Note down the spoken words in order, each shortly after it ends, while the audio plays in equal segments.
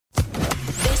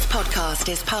podcast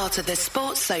is part of the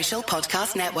Sports Social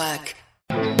Podcast Network.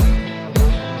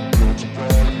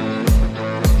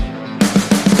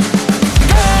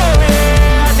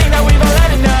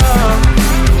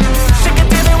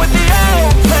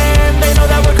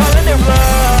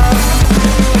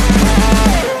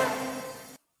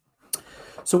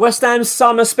 So West Ham's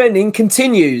summer spending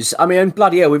continues. I mean,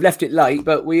 bloody hell, we've left it late,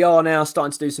 but we are now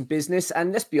starting to do some business.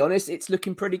 And let's be honest, it's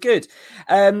looking pretty good.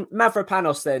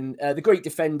 MAVROPANOS then, the Greek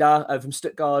defender from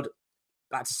Stuttgart,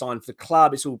 about to sign for the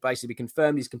club. It's all basically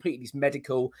confirmed. He's completed his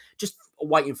medical, just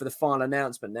waiting for the final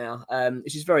announcement now,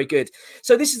 which is very good.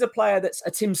 So this is a player that's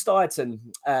a Tim Steidten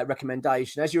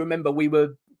recommendation. As you remember, we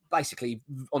were basically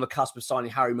on the cusp of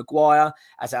signing Harry Maguire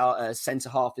as our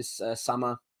centre-half this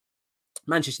summer.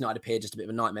 Manchester United appeared just a bit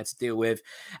of a nightmare to deal with.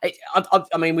 I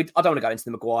mean, I don't want to go into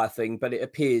the Maguire thing, but it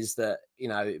appears that, you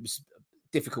know, it was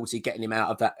difficulty getting him out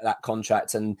of that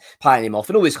contract and paying him off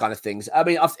and all these kind of things. I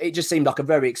mean, it just seemed like a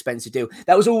very expensive deal.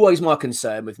 That was always my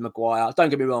concern with Maguire. Don't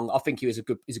get me wrong. I think he's a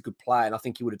good player, and I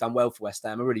think he would have done well for West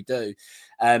Ham. I really do.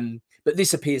 But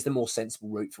this appears the more sensible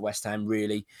route for West Ham,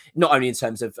 really, not only in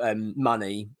terms of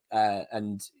money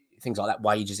and things like that,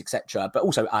 wages, etc., but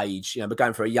also age. You know, we're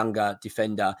going for a younger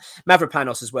defender.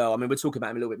 MAVROPANOS as well. I mean, we'll talk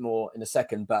about him a little bit more in a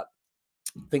second, but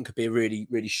I think could be a really,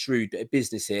 really shrewd bit of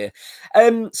business here.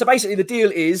 So basically the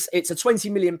deal is it's a £20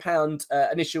 million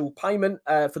initial payment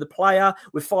for the player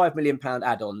with £5 million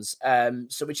add-ons.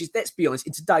 So which is, let's be honest,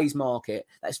 in today's market,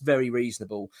 that's very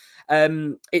reasonable.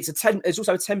 There's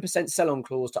also a 10% sell-on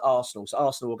clause to Arsenal. So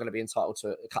Arsenal are going to be entitled to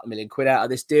a couple of £1 million out of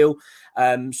this deal. So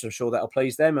I'm sure that'll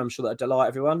please them. I'm sure that'll delight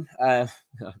everyone.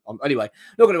 Anyway,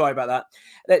 not going to worry about that.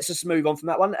 Let's just move on from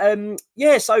that one.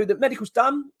 So the medical's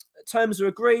done. Terms are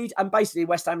agreed, and basically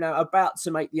West Ham now are about to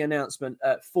make the announcement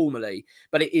formally,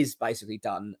 but it is basically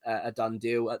done, a done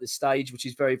deal at this stage, which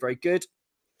is very, very good.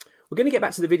 We're going to get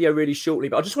back to the video really shortly,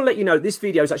 but I just want to let you know this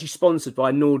video is actually sponsored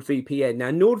by NordVPN.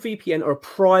 Now, NordVPN are a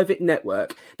private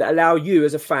network that allow you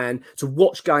as a fan to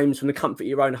watch games from the comfort of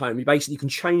your own home. You can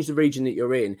change the region that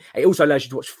you're in. It also allows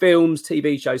you to watch films,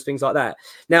 TV shows, things like that.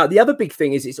 Now, the other big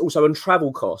thing is it's also on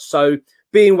travel costs. So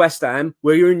being West Ham,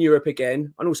 where you're in Europe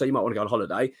again, and also you might want to go on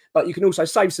holiday, but you can also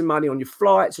save some money on your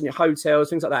flights, on your hotels,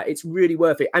 things like that. It's really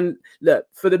worth it. And look,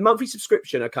 for the monthly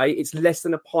subscription, okay, it's less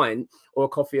than a pint or a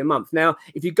coffee a month. Now,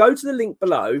 if you go to the link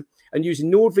below and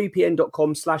using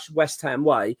nordvpn.com/West Ham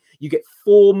Way, you get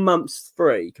 4 months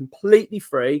free, completely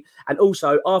free. And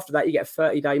also after that, you get a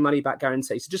 30-day money back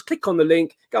guarantee. So just click on the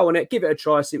link, go on it, give it a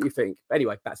try, see what you think.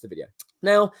 Anyway, back to the video.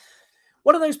 Now,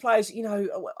 one of those players, you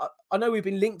know, I know we've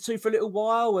been linked to for a little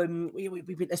while, and we've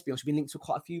been, let's be honest, we've been linked to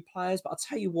quite a few players. But I'll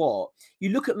tell you what, you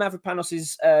look at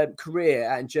MAVROPANOS' career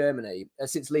out in Germany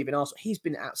since leaving Arsenal, he's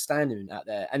been outstanding out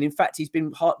there. And in fact, he's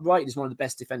been rated as one of the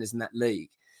best defenders in that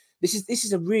league. This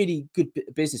is a really good bit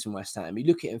of business from West Ham. You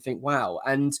look at it and think, wow.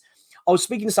 And I was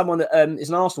speaking to someone that is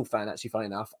an Arsenal fan, actually, funny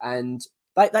enough, and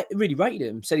they really rated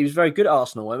him, said he was very good at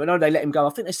Arsenal. And I know they let him go. I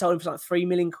think they sold him for like £3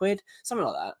 million, something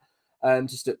like that. To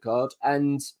Stuttgart,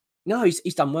 and no,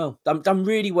 he's done well, done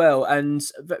really well, and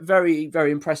very, very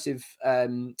impressive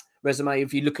resume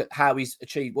if you look at how he's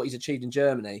achieved what he's achieved in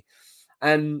Germany,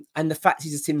 and the fact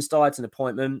he's a Tim Steidten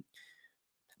appointment,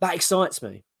 that excites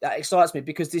me. That excites me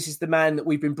because this is the man that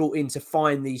we've been brought in to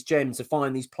find these gems, to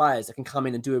find these players that can come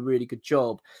in and do a really good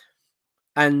job.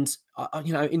 And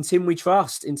you know, in Tim we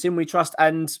trust.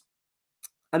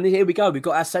 And here we go. We've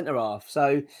got our centre half.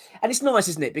 So, and it's nice,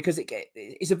 isn't it? Because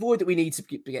it's a void that we need to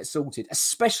get sorted,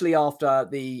 especially after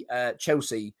the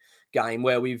Chelsea game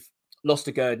where we've lost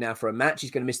a Gerd now for a match.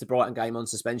 He's going to miss the Brighton game on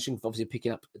suspension for obviously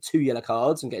picking up 2 yellow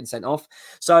cards and getting sent off.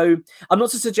 So I'm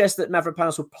not to suggest that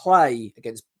MAVROPANOS will play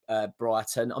against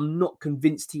Brighton. I'm not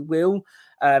convinced he will,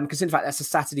 because in fact that's a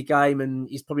Saturday game and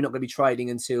he's probably not going to be trading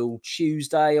until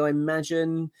Tuesday, I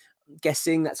imagine. I'm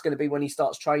guessing that's going to be when he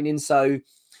starts training. So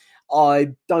I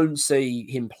don't see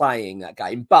him playing that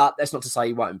game, but that's not to say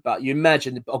he won't. But you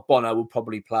imagine that Bono will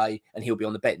probably play and he'll be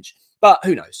on the bench. But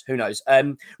who knows? Who knows?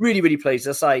 Really, really pleased.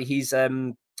 As I say, he's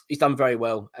done very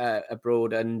well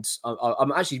abroad, and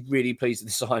I'm actually really pleased with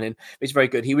the signing. It's very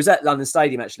good. He was at London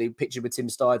Stadium, actually, pictured with Tim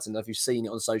Steidten, if you've seen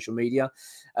it on social media.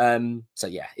 So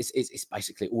yeah, it's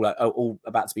basically all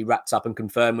about to be wrapped up and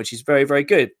confirmed, which is very, very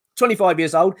good. 25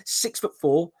 years old,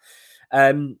 6'4".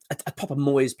 A proper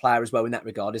Moyes player as well in that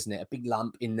regard, isn't it? A big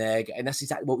lump in there, and that's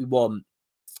exactly what we want.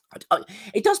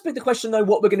 It does beg the question, though,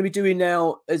 what we're going to be doing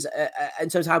now as in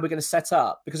terms of how we're going to set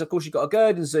up. Because, of course, you've got a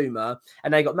Gerd and Zuma,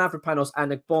 and they got MAVROPANOS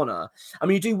and Agbona. I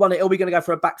mean, you do wonder, are we going to go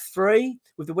for a back three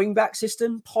with the wing-back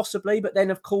system? Possibly. But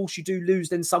then, of course, you do lose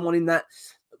then someone in that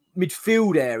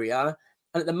midfield area.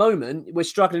 And at the moment, we're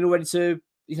struggling already to,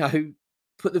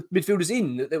 put the midfielders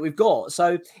in that we've got.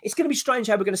 So it's going to be strange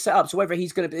how we're going to set up. So whether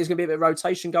there's going to be a bit of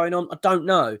rotation going on, I don't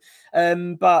know.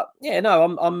 But yeah,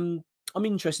 no, I'm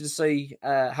interested to see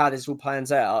how this all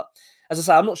plans out. As I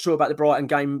say, I'm not sure about the Brighton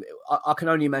game. I can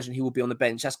only imagine he will be on the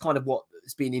bench. That's kind of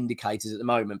what's being indicated at the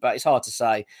moment, but it's hard to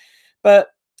say. But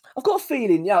I've got a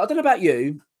feeling, I don't know about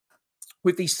you,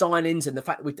 with these signings and the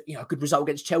fact that we've a good result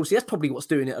against Chelsea, that's probably what's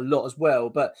doing it a lot as well.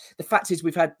 But the fact is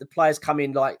we've had the players come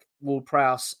in like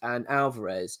Ward-Prowse and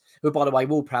Alvarez, who, by the way,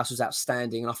 Ward-Prowse was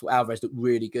outstanding, and I thought Alvarez looked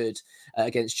really good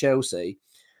against Chelsea.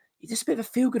 There's a bit of a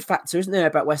feel-good factor, isn't there,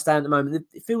 about West Ham at the moment?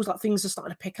 It feels like things are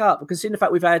starting to pick up. Considering the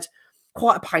fact we've had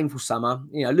quite a painful summer,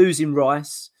 losing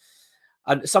Rice.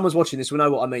 And someone's watching this will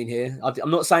know what I mean here. I'm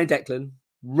not saying Declan.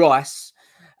 Rice.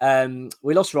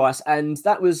 We lost Rice, and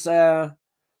that was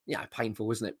painful,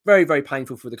 wasn't it? Very, very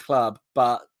painful for the club.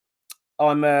 But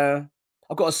I've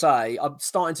got to say, I'm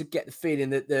starting to get the feeling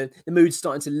that the mood's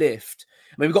starting to lift.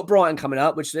 I mean, we've got Brighton coming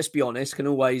up, which, let's be honest, can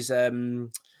always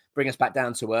bring us back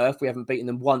down to earth. We haven't beaten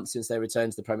them once since they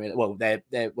returned to the Premier League. Well,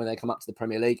 they're when they come up to the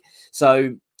Premier League.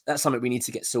 So that's something we need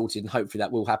to get sorted, and hopefully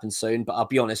that will happen soon. But I'll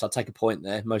be honest, I'll take a point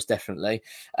there, most definitely.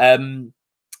 But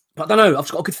I don't know. I've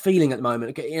just got a good feeling at the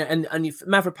moment. And if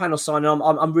MAVROPANOS signing,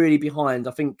 I'm really behind.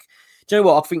 I think, do you know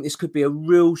what? I think this could be a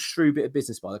real shrewd bit of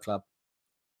business by the club.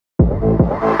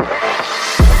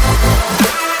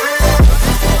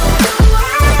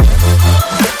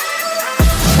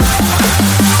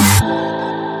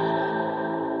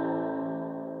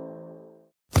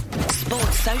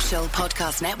 Sports Social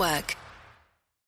Podcast Network.